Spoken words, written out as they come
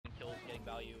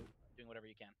value doing whatever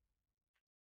you can.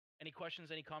 Any questions,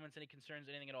 any comments, any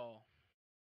concerns, anything at all?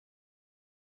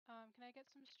 Can I get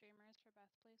some streamers for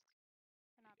Beth, please?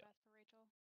 Or not Beth, for Rachel.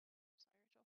 Sorry,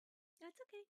 Rachel. That's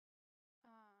okay.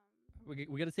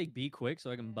 We gotta take B quick so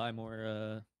I can buy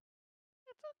more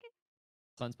It's okay.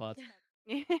 sunspots.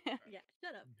 Yeah,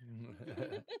 shut up.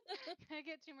 Can I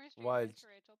get 2 more Why? streamers for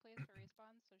Rachel, please, for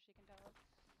respawns, so she can tell us?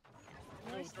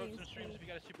 More Throw some streams, streams please. if you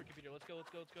got a supercomputer. Let's go,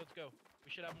 let's go, let's go, let's go. We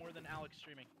should have more than Alex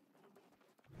streaming.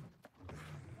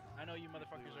 I know you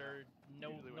motherfuckers are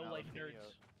no life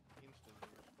nerds.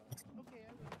 Okay,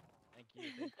 Thank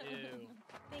you, thank you.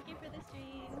 Thank you for the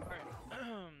stream.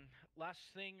 Alright. Last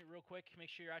thing, real quick, make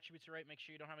sure your attributes are right. Make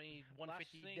sure you don't have any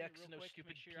 150 decks, no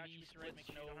stupid PD splits, make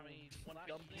sure you don't have any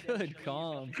 150 Good, trees,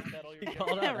 calm. nothing like that, all your You shit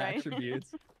called is out Right.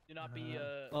 attributes. Do not be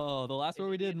Oh, the last one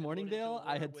we did in Morningdale,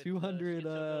 I had 200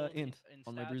 int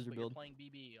on my Bruiser build.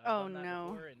 Oh,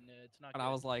 no. And I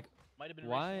was like, might have been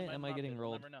why recently, might am have I not getting been,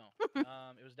 rolled? We'll never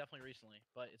know. It was definitely recently,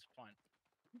 but it's fine.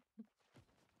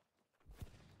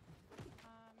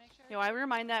 Make sure Yo, I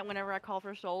remind that whenever I call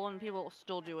for soul and people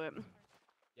still do it.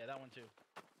 Yeah, that one too.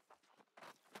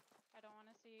 I don't want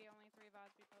to see only 3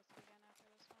 VODs be posted again after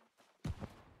this one.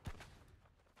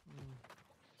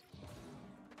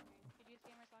 Did you see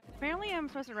gamers locked in? Apparently I'm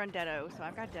supposed to run Deado, so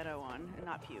I've got Deado on and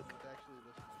not Puke.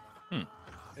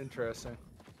 Interesting.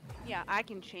 Yeah, I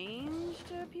can change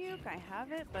to Puke, I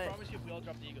have it, I but promise you, if we all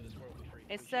drop the ego, this world will be free.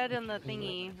 it said in the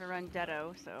thingy to run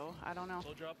Deado, so I don't know.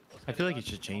 Soul drop, let's I get feel it like you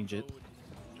done, should change it.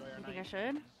 enjoy our You think I night,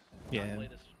 should? not Yeah. play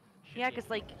this Yeah, shitty because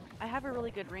like I have a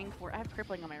really good ring for I have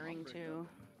crippling on my ring too.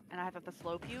 And I have the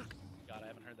slow Puke. God, I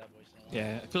haven't heard that voice in a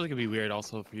while. Yeah, I feel like it'd be weird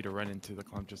also for you to run into the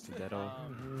clump just to deado.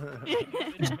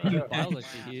 Bile's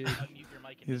actually huge.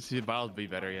 His bile would be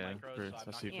better, yeah, for,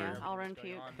 especially Yeah, for I'll run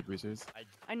Puke. bruisers.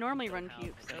 I normally run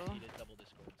Puke, so.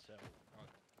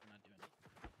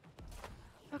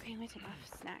 Okay, let me take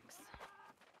off snacks.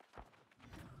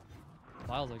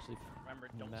 Bile's actually Remember,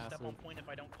 don't massive. step on point if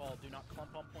I don't call. Do not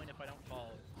clump on point if I don't call.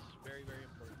 It's very, very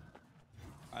important.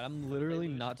 Alright, I'm literally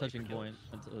lose, not play for touching kills. point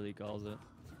until he calls it.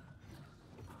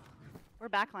 We're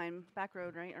backline, back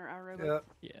road, right? Or our road? Yep.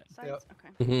 Yeah. Sides?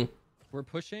 Okay. We're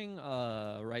pushing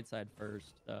right side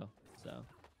first though, so.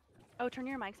 Oh, turn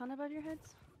your mics on above your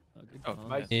heads. Oh, good Oh, call.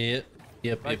 Mike.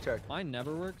 Yep. Mic check. Mine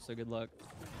never works, so good luck.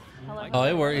 Hello. Mike, Oh,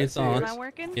 it works. It's see on. Am I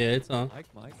working? Yeah, it's on. Mike.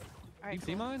 You Alright,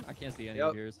 see cool. mine? I can't see any Yep.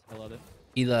 of yours. I love it.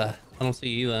 Ela. I don't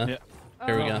see Ela. Yeah.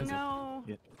 There we Oh, go. no.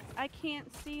 Yeah. I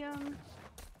can't see them.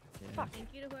 Yeah. Fuck. Thank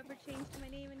you to whoever changed my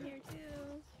name in here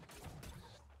too.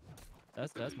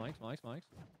 That's Mike's. Mike?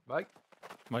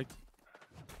 Mike.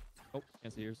 Oh,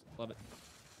 can't see yours. Love it.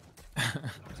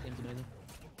 This game's amazing.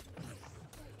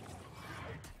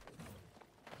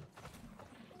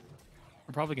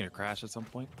 I'm probably gonna crash at some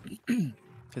point.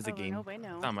 Because the Oh, game, no way,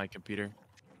 no. it's not my computer.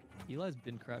 Eli's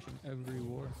been crashing every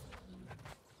war.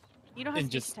 You don't have in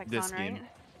speech just text this on, game. right?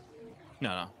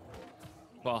 No.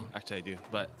 Well, actually I do,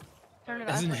 but Turn it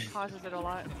off. Isn't It it- causes it a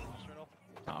lot.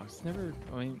 no, it's never.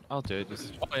 I mean, I'll do it.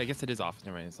 Just. Oh, I guess it is off.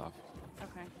 Never mind, it's off.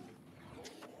 Okay. I don't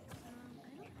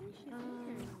think she's here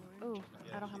anymore. Oh,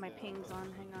 I don't have my pings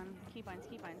on. Hang on. Keybinds.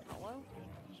 Hello?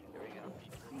 There we go.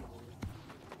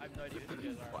 I have no idea who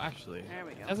you guys are. Well, actually, There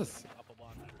we go.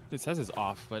 it says it's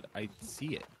off, but I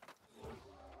see it.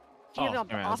 Do you have it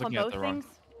never mind, I was off on looking at both the wrong-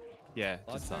 things? Yeah,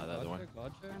 VOD just check, saw the other VOD one. check,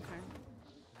 VOD check. Okay.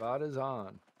 VOD is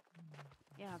on.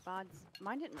 Yeah, VODs.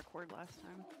 Mine didn't record last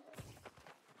time.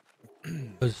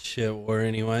 It was a shit war,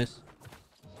 anyways.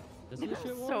 This is a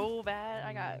shit war? So bad.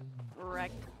 I got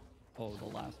wrecked. Oh, the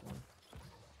last one.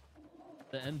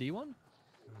 The MD one?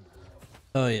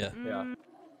 Oh yeah. Yeah. Mm,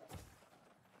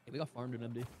 Yeah, we got farmed in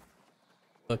MD.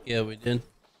 Fuck yeah, we did.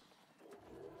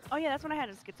 Oh yeah, that's when I had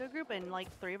a schizo group and like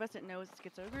 3 of us didn't know it was a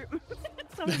schizo group.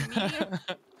 So immediate.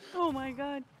 Oh my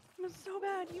god. It was so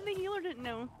bad. Even the healer didn't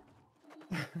know.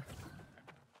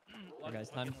 Alright, guys,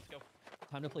 time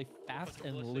to play fast Fucking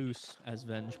and ballistic. loose, as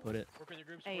Venge put it. Work with your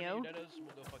groups, Ayo. we'll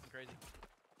go fucking crazy.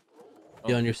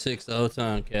 You on your 6 the whole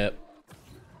time, Cap.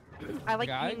 I like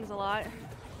Guy? pings a lot.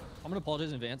 I'm gonna apologize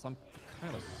in advance. I'm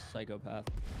kind of a psychopath.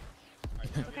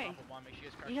 Okay.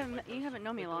 You haven't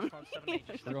known me long.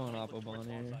 We're going Oppo Bond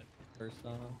here. First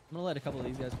off. I'm gonna let a couple of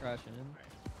these guys crash in.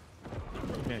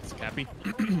 Yeah, it's Cappy.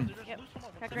 Yep.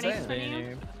 Got grenades in front Stay of in you.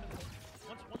 here.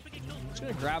 Just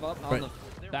gonna grab up on the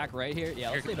back right here.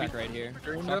 Yeah, let's stay back right here.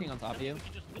 Talking on top of you.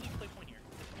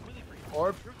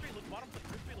 Orb.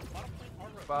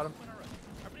 Bottom.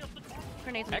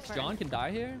 Grenades in X front. John can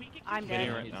die here. I'm Getting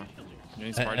dead. right now.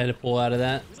 Doing I had to pull out of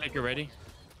that. Take it ready.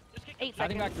 8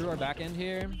 Fighting seconds. back through our back end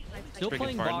here. Still Freaking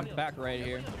playing Spartan. bog back right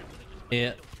here.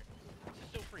 Yeah.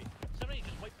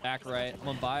 Back right. I'm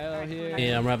on bio here.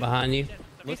 Yeah, I'm right behind you.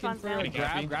 Looking Respawn's for down. a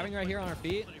grab. Grabbing right here on our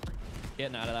feet.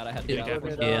 Getting out of that. I had to Yeah, get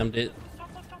out. yeah, I'm dead.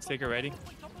 Sticker ready.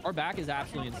 Our back is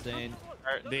absolutely insane.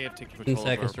 They have taken 10 control.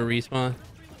 seconds to respawn.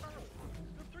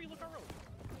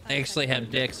 They actually have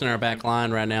dicks in our back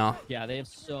line right now. Yeah, they have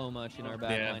so much in our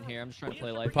back Yeah. line here. I'm just trying to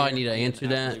play life. Probably here. need to Getting answer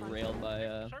that. absolutely railed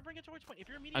by,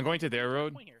 I'm going to their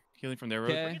road. Healing from their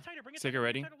road. Okay. Sticker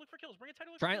ready.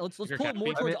 Try it. Let's Your pull it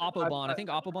more Cappy. towards Oppo Bond. I think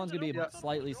Oppo Bond's gonna be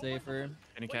slightly safer.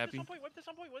 Any Cappy.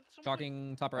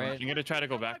 Shocking top right. I'm gonna try to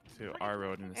go back to our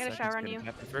road in a I got a second. shower on Get a you.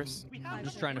 Cappy first. I'm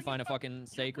just trying to find a fucking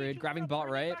sacred. Grabbing bot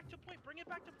right.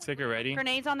 Sticker ready.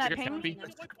 Grenades on that Sticker ping. Cappy.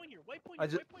 I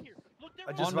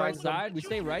just On right side. We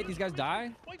stay right. These guys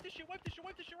die.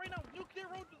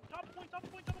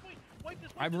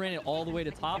 I ran it all the way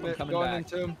to top. I'm coming going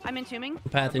back. into him. I'm entombing.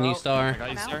 Path and U-Star.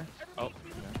 Got you, sir. Oh,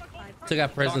 Still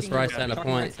got presence Shocking right side of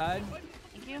shocking right point. side.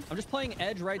 Thank you. I'm just playing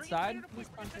edge right side.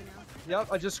 Yep,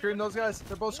 I just screamed those guys.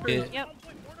 They're both screaming. Yeah. Yep.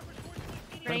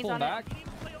 Trying to Grenades pull him on back.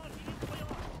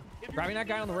 it. Grabbing that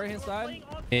guy on the right hand side.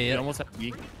 Yeah, it yeah. almost had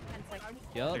me. I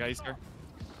Yup. got you, sir.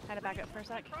 Had to back up for a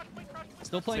sec.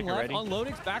 Still playing Sticker left. ready. On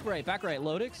Lodix. Back right. Back right.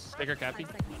 Lodix. Sticker Cappy.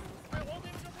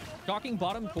 Shocking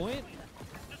bottom point.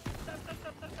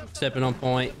 Stepping on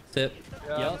point. Sip.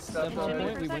 Yep. step Step on right.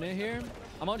 point. We win it here.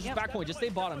 I'm on just Yep. back point. Just stay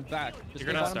bottom. Back. Just You're stay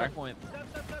gonna bottom start. back point.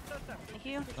 Thank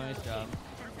you. Nice job.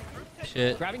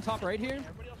 Shit. Grabbing top right here.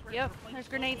 Yep. There's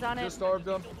grenades on it. Just orbed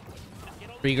them.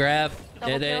 Regrab. Double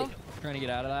Dead kill. eight. Trying to get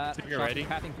out of that. Sticker Shocking, ready.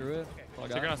 Pathing through it. All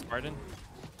Sticker got. on Spartan.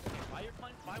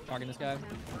 Shocking this guy.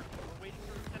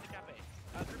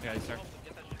 I got you, sir.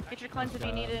 Get your cleanse if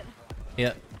you need it.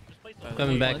 Yep.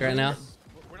 Coming back right now.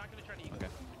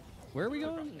 Where are we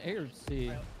going? A or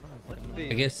C?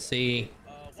 I guess C.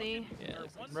 See? Yeah.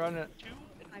 I'm running it.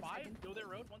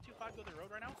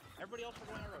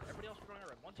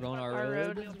 We're on our Our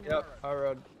road. road. Yep, our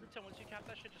road.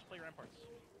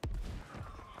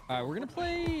 Alright, we're gonna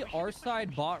play our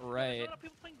side bot right.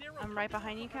 I'm right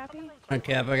behind you, Cappy.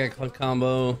 Okay, I got click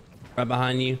combo right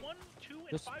behind you.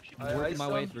 Just I working my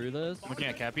iced way them. through this. Looking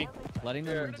at Cappy. Letting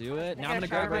them do it. Now I I'm got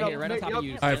gonna a grab right shot. here, right on top of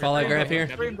you. Alright, follow grab here.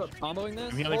 Screamed them. Comboing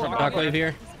this. I'm healing from Shockwave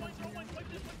here.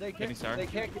 They Getting star. they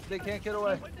can't get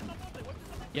away.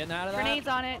 Getting out of that. Grenades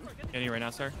on it. Getting right now,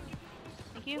 sir.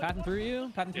 Thank you. Passing through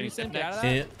you. Passing through you, Getting Sim. Get out of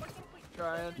that. Yeah.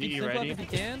 Trying. Keep You Simp up ready? if you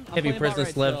can. I'm Heavy playing bot presence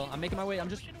right left. still. I'm making my way. I'm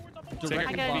just Second.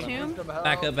 directing I got a bottom. tomb.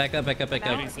 Back up, back up, back up, back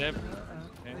Getting up. zip.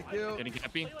 Thank you. Getting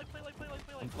Cappy.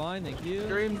 I'm fine, thank you.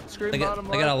 Scream They got bottom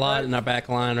a lot left. in our back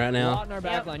line right A now. lot in our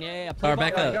back Yep. line. Yeah. Alright,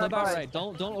 back right. up. Play bot Right. right.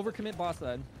 Don't overcommit boss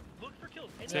side.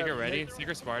 Sticker ready.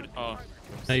 Sticker Spartan. Oh.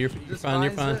 No, you're Just fine,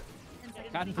 you're finds fine. it.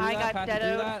 Passing through I that. got Passing through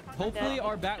deadoed. that. I'm Hopefully dead.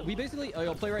 our back. We basically. Oh,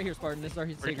 yo, play right here, Spartan. This is our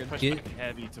We're sacred. push Yeah.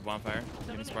 heavy to bonfire.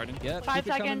 Getting Spartan. Yep. 5 Keep it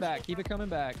coming seconds. back. Keep it coming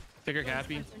back. Sticker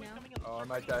Cappy. Oh, I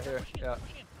might die here. Yeah.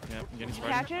 Yeah, I'm getting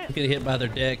Catch Spartan. it. Get hit by their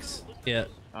decks. Yeah.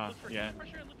 Yeah. Work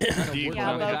Yeah, our way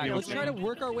I'll back. go Let's with try to you.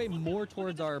 work our way more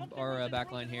towards our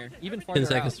back line here. Even farther 10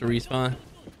 seconds out. to respawn.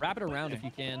 Wrap it around if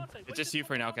you can. It's just you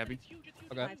for now, Cappy.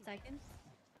 Okay. 5 seconds.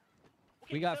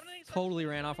 We got totally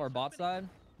ran off our bot side.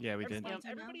 Yeah, we did.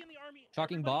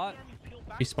 Shocking bot.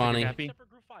 Respawning. Cappy.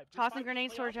 Tossing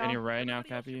grenades towards Getting y'all. right now,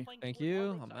 Cappy. Thank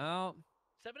you. I'm out.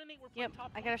 Yep.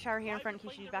 I got a shower here in front in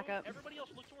case you back up. 10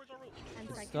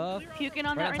 Good seconds. stuff. Puking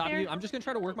on Right that on right top of there. you. I'm just gonna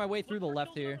try to work my way through the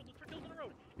left here.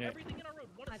 Yeah.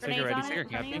 Five Sticker Grenades ready. on Sticker it.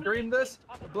 Cappy. Scream this.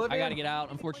 Oblivion. I gotta get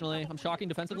out, unfortunately. I'm shocking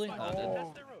defensively. Oh, I'm dead.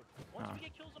 Oh. Oh.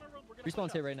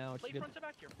 Respawn's hit right now, which is good.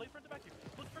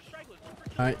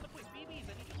 Alright.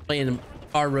 Playing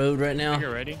our road right now.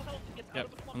 Sticker ready. Yep.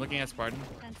 I'm looking at Spartan.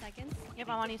 10 seconds. Yep,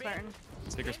 I'm on you, Spartan.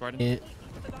 Sticker Spartan. Yeah.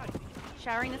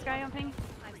 Showering this guy on ping.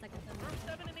 5 seconds.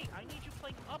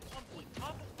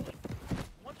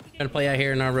 Trying to play out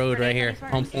here in our road right here.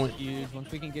 Home point. Huge.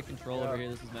 Once we can get control over here,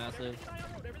 this is massive.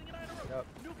 Yep.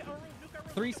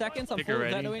 3 seconds. I'm Sticker full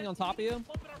ready. deadoing on top of you.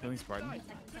 Killing Spartan. 5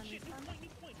 seconds on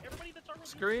respawn.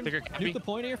 Scream. Sticker Nuke Cappy. the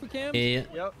point here if we can. Yeah.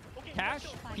 Yep. Cash.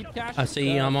 Keep cash. I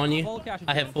see you. I'm on you. Full cash if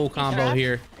I you have can. full combo Cash.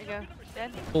 here. There you go.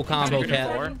 Dead. Full combo Sticker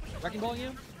cap. four. Wrecking ball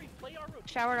you.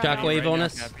 Showered on Shockwave me. Right on now,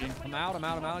 us. Cappy. I'm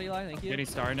out, Eli. Thank you. Getting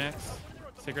Star next.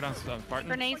 Stickered on Spartan.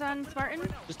 Grenades on Spartan.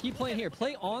 Just keep playing here.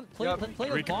 Play on. Play. Yep. Play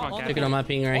the Recon bot on. cap. Took it on my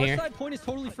ping right Our here. side point is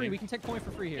totally free. We can take point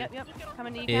for free here. Yep,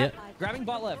 coming to you, Yeah. Cap. Grabbing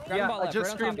bot left. Grabbing Yeah, bot I left. just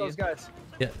Right on screamed top of those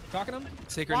you. guys. Shocking them.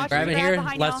 Sacred. Watch Grabbing Grab here.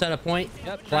 behind Left y'all. side of point. Yep.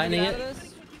 Trying to Flattening get out it. of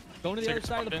this. Going to the other Sacred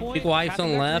side of the Spartan. point. Big wipes Passing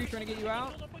on back left. through, Trying to get you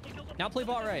out. Now play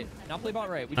bot right. Now play bot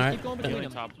right. We just Alright. keep going between Healing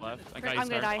them. top left. I got you, I'm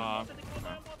gonna Star. die.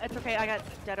 It's okay. I got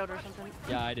deadoed or something.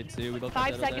 Yeah, I did too. We both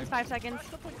 5 got dead seconds. there. 5 seconds. 5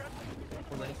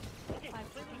 seconds.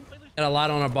 Got a lot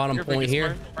on our bottom Your point biggest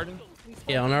here. Spartan.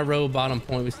 Yeah, on our road bottom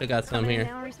point, we still got some Coming in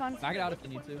here. now, respawn. Back it out if you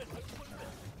need to.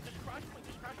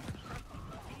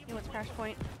 He wants crash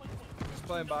point. Just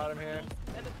playing bottom here.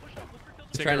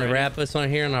 He's trying to wrap us on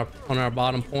here on our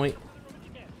bottom point.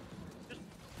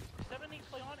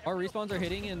 Our respawns are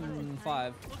hitting in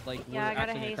 5. Like, Yeah, I we're got a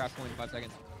actually gonna haste. crash point in 5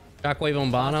 seconds. Shockwave on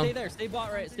Stay bottom. there. Stay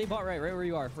bot right. Stay bot right. Right where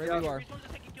you are. Right where you are.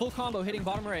 Full combo hitting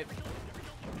bottom right.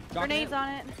 Shocking Grenades it. on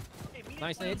it.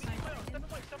 Nice nades.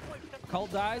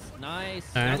 Cult dies. Nice.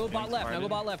 All Now right. go bot left. Now go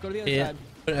bot left. Go to the other Yeah,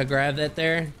 side. I grab that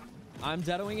there. I'm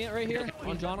deadoing it right here.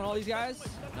 On John and all these guys.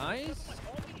 Nice.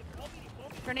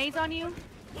 Grenades on you.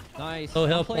 Nice. Oh, I'm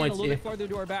hell playing points a little you. bit farther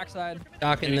to our backside.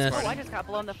 Shocking this. Oh, I just got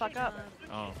blown the fuck up.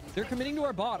 Oh. They're committing to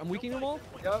our bot. I'm weakening them all.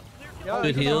 Yep. Yep.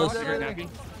 Good heals. Happy.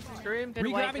 Scream. Good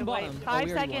wipe, Regrabbing good wipe. bottom. 5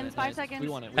 we already won seconds, it. 5 Nice. seconds. We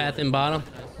won it. We Path won in it. bottom.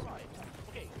 Nice.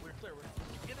 Okay, we're clear.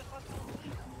 Get this last one.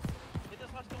 Get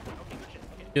this last one. Okay, good shit.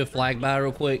 Okay. Do a flag by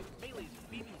real quick. Melees,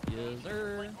 BB. Yes,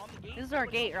 sir. On the gate. This is our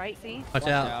gate, right? See? Watch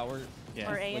out. Yeah, we're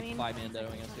Yeah. Or A, I like mean. 5-man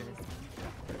deadoing us here.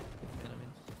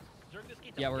 Zerg this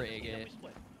gate Yeah, down. we're Get A this gate down, gate. we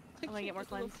split. I'm gonna get more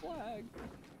cleanse. Flag.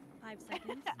 5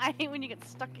 seconds. I hate when you get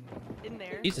stuck in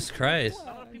there. Jesus Christ.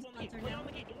 Not enough people on the gate. Play on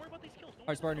the gate. Don't worry about these kills. Don't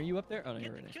Alright, Spartan, are you up there? Oh no,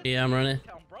 you're right next. Yeah, I'm running.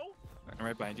 Town, bro. I'm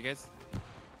right behind you guys.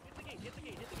 Hit the gate. Hit the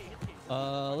gate. Hit the gate. Hit the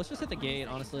gate. Let's just hit the gate,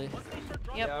 honestly. Once they start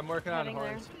dropping, Yep. Yeah, I'm working on Heading there.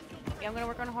 horns. Yeah, I'm gonna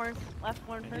work on horns. Left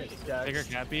one first. Yeah, Bigger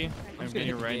Cappy. I'm just getting gonna you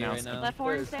hit the right gate now. right now. Left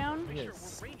horns down.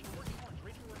 Yes. we're raging. Working horns.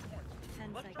 Raging, working horns. 10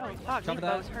 Oh seconds. fuck, Cover these that.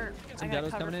 bows hurt. Some I got deados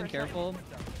cover coming in. for a second. Careful.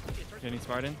 Jenny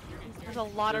Spartan. There's a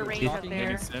lot of range up Shocking there.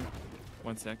 Jenny Sim.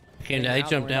 1 sec. Came down. He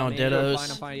jumped down with I'm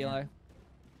Deados. fine, Eli.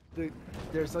 Dude,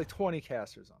 there's like 20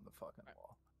 casters on the fucking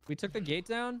wall. We took the gate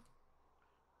down.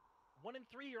 1 and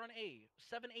 3 are on A.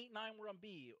 7, 8, 9 we're on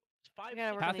B. 5, We gotta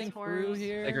 6, work on Pathing these through horns.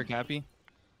 here. Bigger Cappy.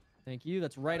 Thank you.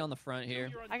 That's right on the front here.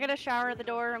 you're on I D. got a shower at the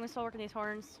door. I'm still working these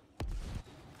horns.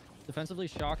 Defensively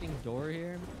shocking door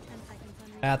here. 10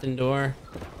 seconds on Path and door.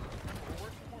 We're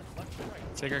working horns. Left to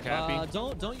right. Bigger Cappy.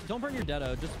 Don't burn your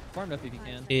deado. Just farm it up if you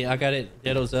can. Yeah, I got it.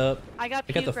 Deados up. I got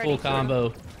I got the puke full ready, too.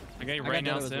 combo. I got you I right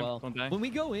got now, deado as Sim. well. Don't die. When we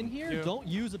go in here, You. don't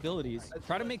use abilities.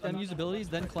 Try to make them use abilities,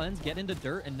 then cleanse, get into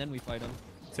dirt, and then we fight them.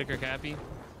 Bigger Cappy.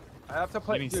 I have to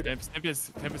play. Getting Dude, Snip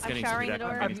is I'm getting showering screwed the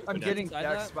up. door. I'm getting Inside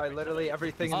dexed that? by literally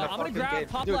everything in the I'm gonna fucking grab game.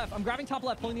 top Dude, left. I'm grabbing top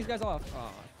left, pulling these guys off. Oh.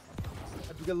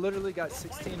 I've literally got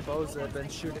 16 bows that have been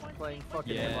shooting, playing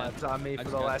fucking Yeah. labs on me I for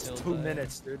just the got last killed 2 by-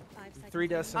 minutes, dude. 5 seconds. 3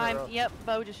 deaths in a row. Yep,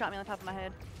 Bo just shot me on the top of my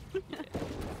head.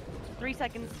 3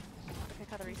 seconds. Okay,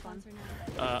 cut the respawn. Sponsor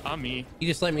now. On me. You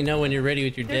just let me know when you're ready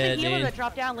with your There's dead, a healer dude. that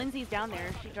dropped down. Lindsay's down there.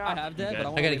 She I dropped. have dead, dead.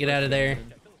 but I gotta get out of there.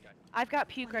 I've got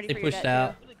puke ready They for your pushed dead,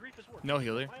 out. Really, grief is war. No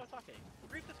healer. Biotake.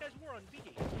 Grief this guy's war on B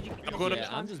gate. I'm going Yeah,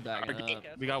 up. I'm just backing Our gate. up.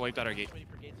 We got wiped out our gate. Ready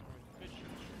for gates. Good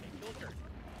shit. Okay, kill her.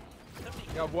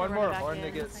 Stephanie, Got one We're more running back horn to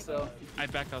in. get still. I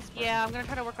back out. Spartan. Yeah, I'm gonna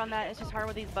try to work on that. It's just hard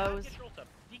with these bows. get your ult up.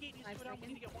 D gate needs to go down. We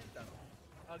need to get horns down.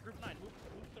 Group 9, move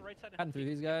to the right side. and Cutting through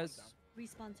get these horns guys. down.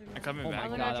 Responsor I'm now. coming Oh my back. I'm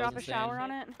God, gonna that drop a was shower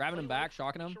insane. on it. Grabbing them back,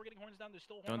 shocking them. Sure, we're getting horns down. There's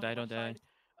still a horn Don't on die, the don't die. left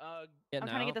side. Getting I'm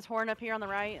trying to out. get this horn up here on the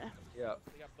right. Yeah.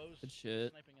 They got bows Good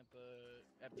shit. sniping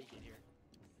at B gate here.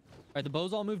 Alright, the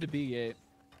bows all moved to B gate.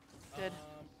 Good.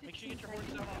 Make sure you get your horns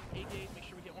down on A gate. Make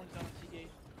sure we get horns down on C gate.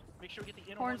 Make sure we get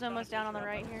the inner Horn's down almost down on the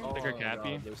right here. Oh, Bigger my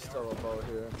Cappy. God, there's still a bow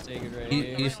here. Stay good right You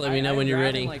here. just let me know when you're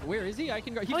grabbed him, ready. Like, where is he? I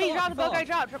can go. He Oh, fell you off, dropped. he The fell bow guy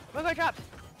off. dropped. Bow guy dropped.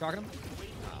 Shocking him.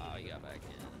 Oh, you got back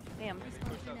in. Damn.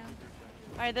 Responsor now.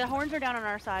 Alright, the horns are down on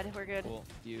our side. We're good. Cool.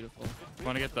 Beautiful.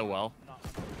 Want to get the well?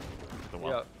 The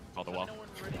well. Yep. Call the Let well. me know when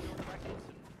we're ready to go to back gates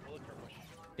and we'll look for a push.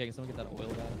 Yeah, can someone get that oil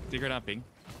back? Secret not ping.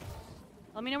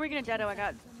 Let me know we're gonna deado. I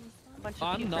got a bunch of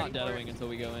I'm puke not ready for it. deadoing until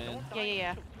we go in. Yeah, yeah,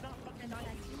 yeah. 10 seconds.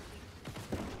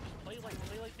 Play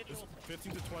like get your ult.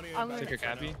 15 to 20. I'm gonna- Secret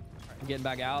Cappy. I'm getting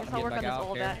back out. Guess I'm I'll getting work on back this out.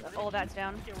 old Care. that. All that's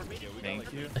down. Okay, we're waiting.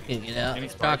 Thank you. I can't get out. Any Shocking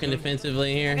Spartan?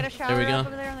 defensively here. I got a There shower we up go.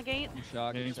 over there on the gate. I'm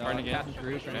shocked. Getting I'm Spartan shocked. again. Captain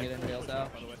through, trying to get anybody else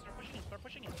out. Start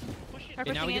pushing it. Push it. Start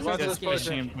Okay, now we pushing get in. to Let's this push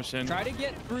gate. in. Push in. Try to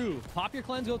get through. Pop your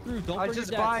cleanse, go through. Don't I burn your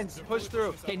just deaths. binds. Push through.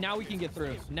 Okay, now we can get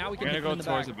through. Now we can We're get gonna through go in the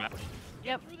towards back. the back.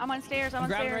 Yep, I'm on stairs. I'm I'm on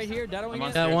grabbing stairs. right here, deadoing I'm on it.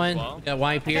 Got stairs one. as well. Got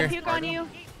wipe I got here. puke on you. 10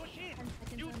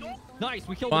 seconds on respawn. Nice,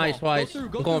 we killed Twice, them all. twice. Go through,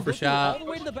 I'm go going through, for go through. shot. All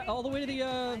the way to the, all the way to the,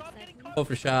 5 seconds. Go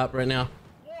for shop right now.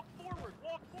 Walk forward.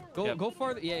 Walk forward. go, Yep. go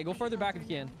farther. Yeah, go farther back if you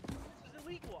can. This is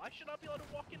illegal. I should not be allowed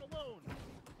to walk in alone.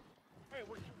 Alright,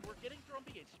 we're getting through on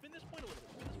B gate. Spin this point a little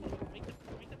bit. Spin this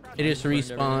point. Make the crash. It just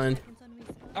respawned. Seconds on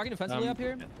respawn. Talking defensively up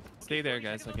here. Stay there,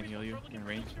 guys, so I can heal you in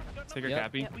range. Secret Yep.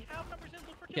 Cappy. Yep. We have numbers in.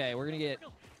 Look for kills. Okay, we're gonna get.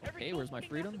 Every Okay, kill where's is my fucking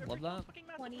freedom? massive. Love Every that. fucking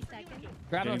massive. 20 seconds.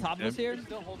 Grabbing on Getting top of us here.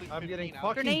 I'm getting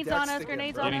fucking Grenades on dexed us. again,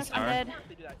 Grenades bro. on Getting us. I'm star. dead.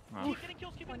 They do that. Wow. Keep getting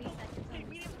kills. Keep getting 20 kills. seconds on Hey, respawn.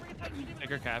 mediums, bring it tight.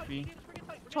 Secret Cappy.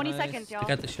 20 Nice. seconds, y'all. I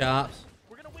got the shops.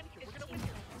 We're gonna win here. We're gonna win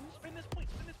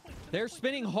They're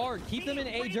spinning hard. Keep them in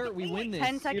A dirt. We win this.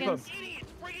 10 seconds.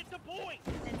 Bring it to point.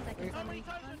 10 seconds How on many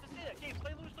times do respawn. I have to say that? Okay,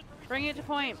 play loose, look for Bring it to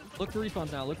point. Look for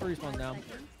respawns now. Look for respawns now. Seconds.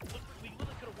 We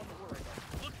literally could have won the war right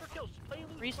now. Look for kills. Play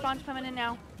loose. Respawn's coming in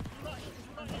now.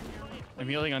 I'm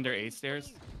healing under A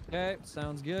stairs. Okay,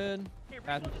 sounds good.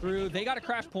 Passing through. They got a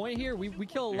crash point here. We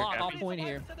kill a lot off point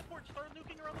here.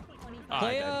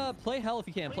 Play hell if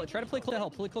you can. Try to play close to hell.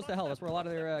 Play close to hell. That's where a lot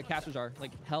of their casters are.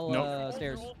 Like hell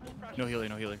stairs. No healer,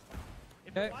 no healer.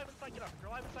 Okay.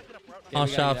 All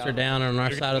shops are down on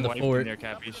our side of the fort. There,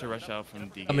 Cap. You should rush out from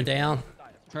D. Coming down.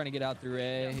 Trying to get out through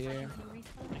A here.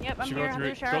 Yep, I'm Should here. go I'm through,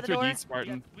 gonna shower go the through door. D,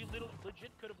 Spartan. We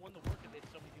legit could have won the war because they had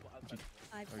so many people outside. 5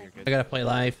 Oh, you're seconds. good. I gotta play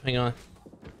live. Hang on.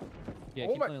 Yeah,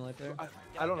 Oh keep my- playing light there.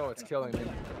 I don't know what's killing me.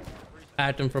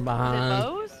 Packed him from Is it behind.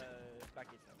 Bose?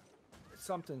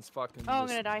 Something's fucking. Oh, I'm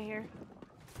just- gonna die here.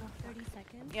 30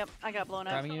 seconds. Yep, I got blown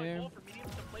up. Grabbing you here.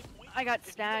 I got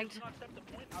snagged.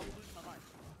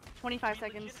 25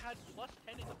 seconds.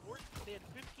 They had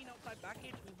 15 outside back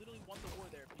gates. We literally won the war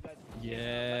there. If you guys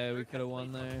Yeah, we could have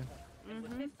won there. Mm-hmm.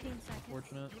 15 seconds.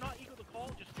 Fortunate. do not equal the call.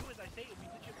 Just do as I say, and we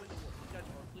legit win the war. You guys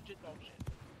are legit dog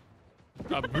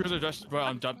shit. Bruiser just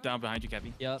jump down behind you,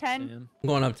 Cappy. Yep. 10. Same. I'm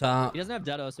going up top. He doesn't have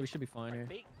Deado, so we should be fine here.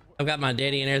 I've got my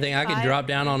daddy and everything. I can 5. drop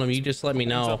down on him. You just let me He's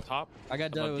know. up top. I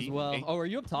got Above Deado as D. well. A. Oh, are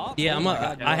you up top? Yeah, Oh I'm my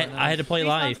up. God, I Deado, had to play Respawn's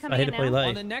live. I coming had in to play now. On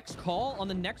live. the next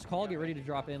call, get ready to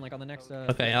drop in. Like on the next.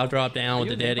 Okay, I'll drop down Are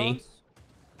with you the in main daddy. comms?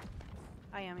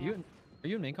 I am. Are Yeah.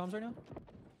 you in main comms right now?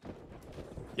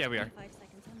 Yeah, we are. 5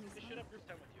 seconds on They should respawn. have group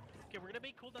 10 with you. Okay, we're gonna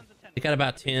make cooldowns at 10. They got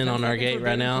about 10 on 10 our seconds gate for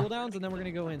right building now. Cooldowns, and then we're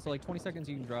gonna go in. So like 20 seconds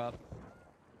you can drop.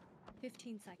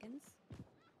 15 seconds.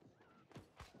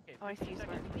 Okay, Oh, I see 15 you,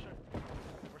 seconds.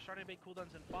 We're starting to make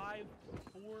cooldowns in 5,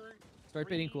 4, Start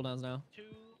baiting 3, cooldowns now. 2,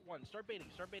 1. Start baiting.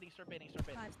 5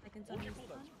 seconds on Hold your respawn.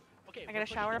 cooldowns. Okay, I gotta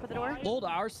shower up at the door. Hold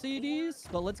our CDs,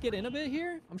 but let's get in a bit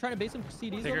here. I'm trying to base some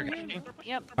CDs Take over her, here. Cappy.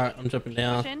 Yep. All right, I'm jumping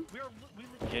down. Push in.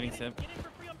 Getting simp.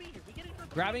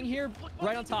 Grabbing here,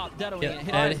 right on top. Deadoing Yep, it.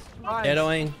 Hit Daddy. it.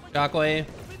 Shadowing. Shockwave.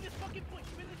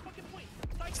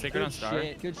 Stick it on Good star.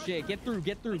 shit, good shit. Get through,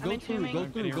 go through, entombing. go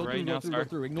through, Getting go right through, now, go through, go Star.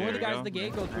 through. Ignore There the you guys go. at the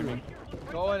gate, go through.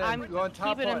 Going I'm in, going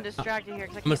top keeping him point. distracted here.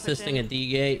 'cause I I'm can't push assisting in. at D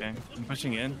gate. Okay, I'm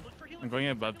pushing in. I'm going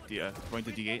above the, going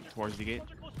to D gate, towards D gate.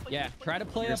 Yeah, try to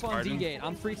play Here's up on D Spartan. gate.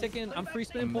 I'm free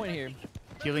spinning point here.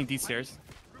 Healing D stairs.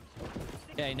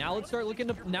 Okay, now let's start looking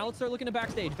to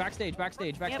backstage. Yep, I'm I'm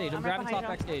right grabbing top behind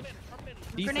backstage.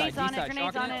 D Grenades side, on it.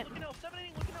 Grenades shocking on it.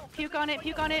 Puke on it.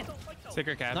 Puke on it. Stick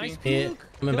her, Cappy. Nice Hit. puke.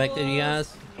 Coming back to you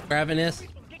guys. Grabbing this.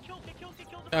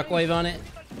 Shockwave on it.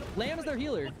 Lamb is their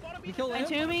healer. You kill Lamb?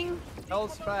 Entombing.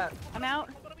 Hell's fat. I'm out.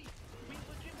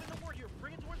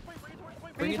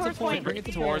 Bring it to towards point, bring it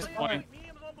to Towards point. point.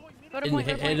 Go to point.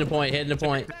 Go to Heading to point. point. Heading to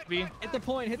point. Cappy. Hit the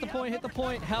point, hit the point, hit the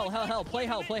point. Hell. Play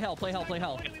hell. Like Play, hell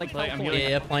I'm point. healing.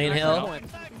 Yeah, playing Back hell. out.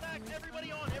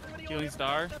 Healing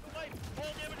star.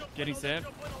 Getting simp.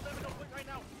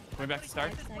 Going back to star.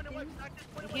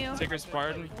 Thank you. Stick her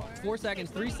Spartan. 4 seconds,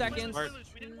 3 seconds, Smart.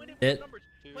 Hit.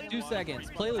 2 seconds.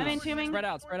 Play loose. I'm entombing. Spread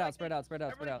out.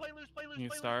 New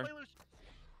star.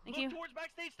 Thank you.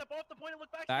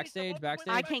 Backstage.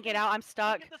 I can't get out. I'm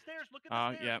stuck.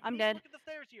 Yeah. I'm dead. Look at the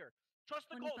stairs here. Trust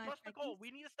the goal. 25 Trust the goal. seconds.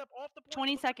 We need to step off the point.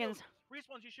 20 Look at the seconds. kills.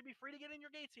 Respawns. You should be free to get in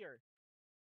your gates here.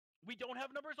 We don't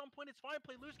have numbers on point. It's fine.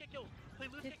 Play loose, get kills. Play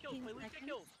loose, get kills. 15 Play loose, get seconds.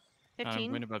 kills.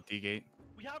 15. Win above D gate.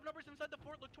 We have numbers inside the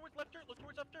fort. Look towards left dirt. Look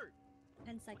towards left dirt.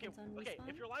 10 Okay, seconds on okay. respawn.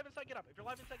 If you're alive inside, get up. If you're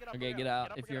alive inside, get up. Okay, We're get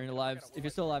out. out. If you're alive, if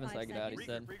you're still alive inside, get out. He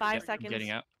said. 5 seconds. Getting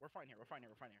out. We're fine here. We're fine here.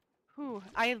 We're fine here. Whew,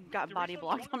 I got body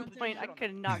blocked on point. I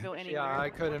could not go anywhere. Yeah, I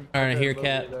couldn't. All right, here,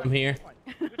 couldn't Cat. move either. I'm here.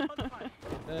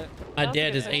 Uh, My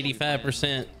dead is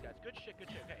 85%. Good shit. Good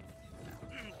shit.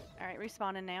 Okay. All right,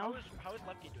 respawning now. How is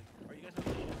Lefty doing? Are you guys on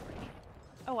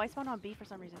the Oh, I spawned on B for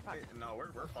some reason. Fuck. No,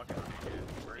 we're fucking on D,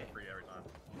 dude. We're in free every time.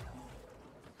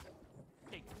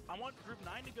 Okay, I want group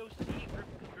 9 to go C,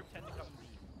 group 10 to come B.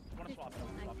 I want to swap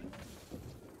it.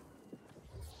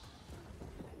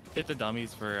 Hit the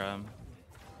dummies for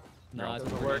no, it's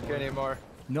Doesn't work anymore.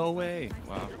 No way.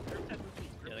 Wow.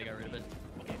 Yeah, they got rid of it.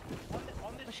 Okay,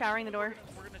 on this I'm showering the door.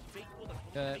 we're gonna fake cool down.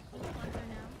 Okay.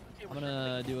 I'm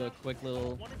gonna do a quick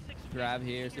little grab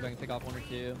here, see if I can pick off 1 or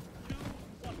 2.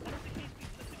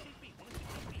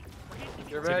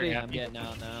 You're ready. Yeah, I'm getting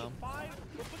out now.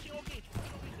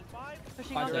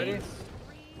 Pushing 5 on ready? B. seconds.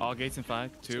 All gates in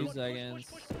 5, 2. 2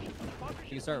 seconds.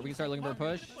 We can start looking for a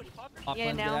push. Pop Yeah,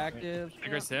 guns get now. active. Stick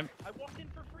her simp.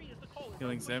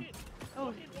 Healing simp.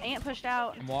 Oh, Ant pushed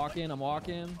out. I'm walking. I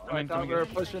Coming, thought coming we were in.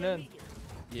 pushing in.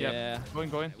 Yeah.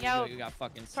 Going. Yo, You got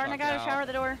fucking starting to stuck gotta out. shower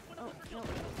the door. Oh, no.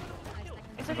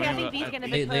 It's okay. I think B's getting a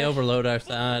big They push. overload our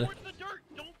side.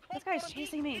 This guy's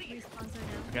chasing me. Respawns are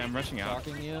now. Okay, I'm rushing out.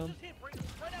 Talking you.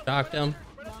 Shocked him.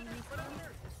 Long respawn.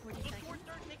 40 seconds.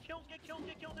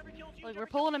 Like, we're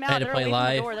pulling them I had out. to They're play away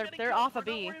from the live. door. They're off a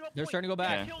B. They're starting to go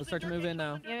back. Yeah. Let's start to move in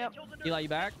now. Yep. Eli, you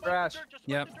back? Crash.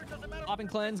 Yep. Popping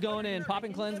cleanse going in.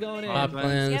 Popping cleanse going in. Pop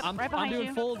cleanse. Yep, I'm right behind doing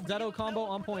you. full Zeto combo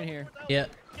on point here.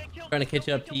 Yep. Trying to catch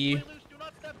up to you.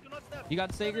 You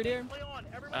got Sacred here?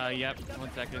 Yep. 1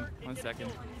 second. 1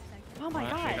 second. Oh my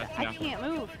Alright, god. I I got you. can't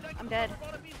move. I'm dead.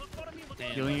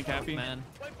 Damn, Healing you, Cappy? man.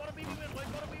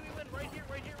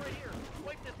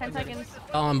 10 seconds.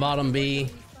 Oh, on bottom B.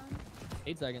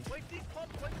 8 seconds.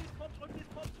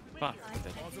 Fuck. Five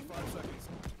seconds.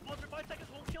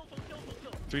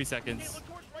 3 seconds.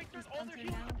 Respawns are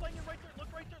now.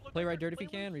 Play right dirt if you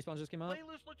can. Respawn just came up.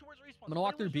 I'm gonna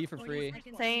walk through B for 40 free.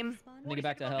 seconds Same. to respawn. I'm gonna get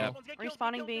back to hell.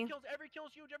 Respawning B. Every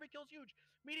kill's huge. Every kill's huge.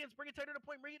 Mediums, bring it tighter to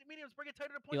point. Mediums, bring it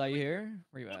tighter to point. Eli, you here?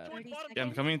 Where you at? 30 Yeah, I'm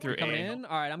seconds. coming through Coming A. in?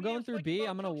 Alright, I'm going through B.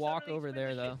 I'm gonna walk over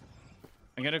there though.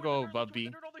 I'm gonna go above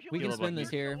B. We can Heal spin above this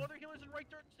B. here.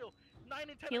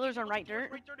 Healers on right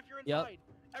dirt. Yep.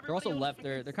 They're also left.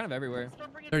 They're kind of everywhere.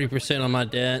 30% on my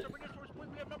debt.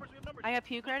 I have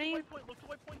puke ready.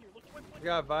 We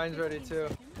got vines ready too.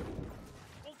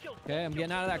 Okay, I'm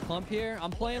getting out of that clump here.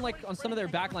 I'm playing like on some of their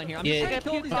backline here. I'm Yeah. just trying to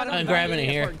kill these guys. I'm grabbing it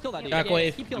here. Kill that dude.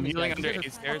 Shockwave. Keep killing I'm these guys. healing under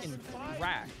These guys A are stairs. fucking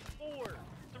rack.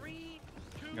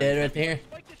 Dead right there.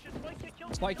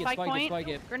 Spike it, Spike spike it, point. spike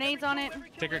it. Grenades on it.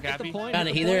 Take her, Get the Cappy. point. Got a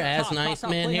get the healer, point. ass Top, nice top,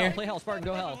 man play here. Hell, play hell, Spartan,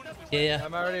 go hell. Yeah.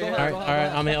 I'm already Go in. hell, Alright, go alright,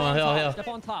 hell. I'm Step hill, on I'm hill, top, hill. Step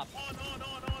on top.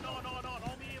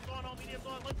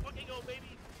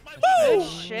 Good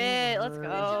shit. Let's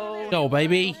go. Go,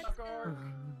 baby.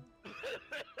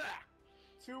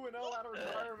 2-0 out of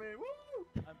retirement.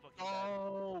 Woo!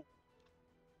 Oh,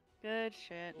 Good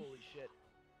shit. holy shit.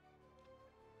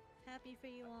 Happy for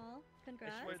you all. I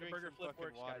Congrats. swear the Drink burger some flip fucking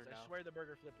works, guys. water I now. swear the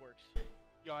burger flip works.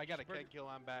 Yo, I got a Burger- keg kill.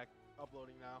 I'm back.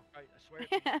 Uploading now. I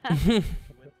swear.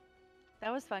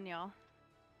 That was fun, y'all.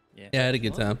 Yeah, I had a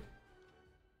good time.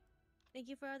 Thank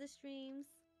you for all the streams.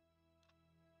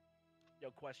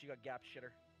 Yo, Quest, you got gap shitter.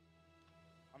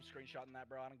 I'm screenshotting that,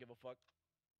 bro. I don't give a fuck.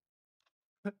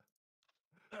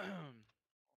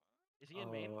 Is he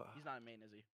in main? He's not in main,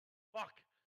 is he? Fuck.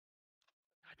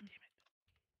 God damn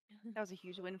it. That was a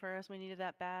huge win for us. We needed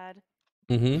that bad.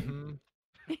 Mm-hmm.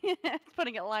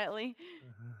 Putting it lightly.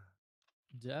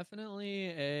 Definitely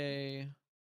a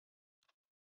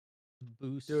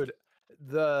boost. Dude,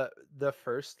 the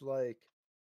first like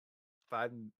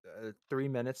 3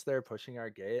 minutes there pushing our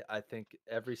gate, I think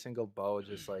every single bow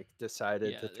just like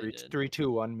decided Yeah, to they did.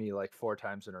 3-2-1 me like 4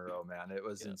 times in a row, man. It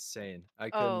was Yeah. insane. I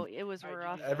couldn't. Oh, it was Alright,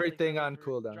 rough. GG, Everything fellas, on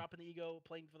for cooldown. Dropping the ego,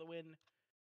 playing for the win.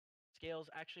 Scales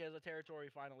actually has a territory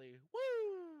finally.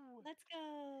 Woo! Let's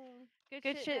go.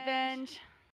 Good shit, Venge.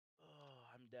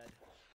 Oh, I'm dead.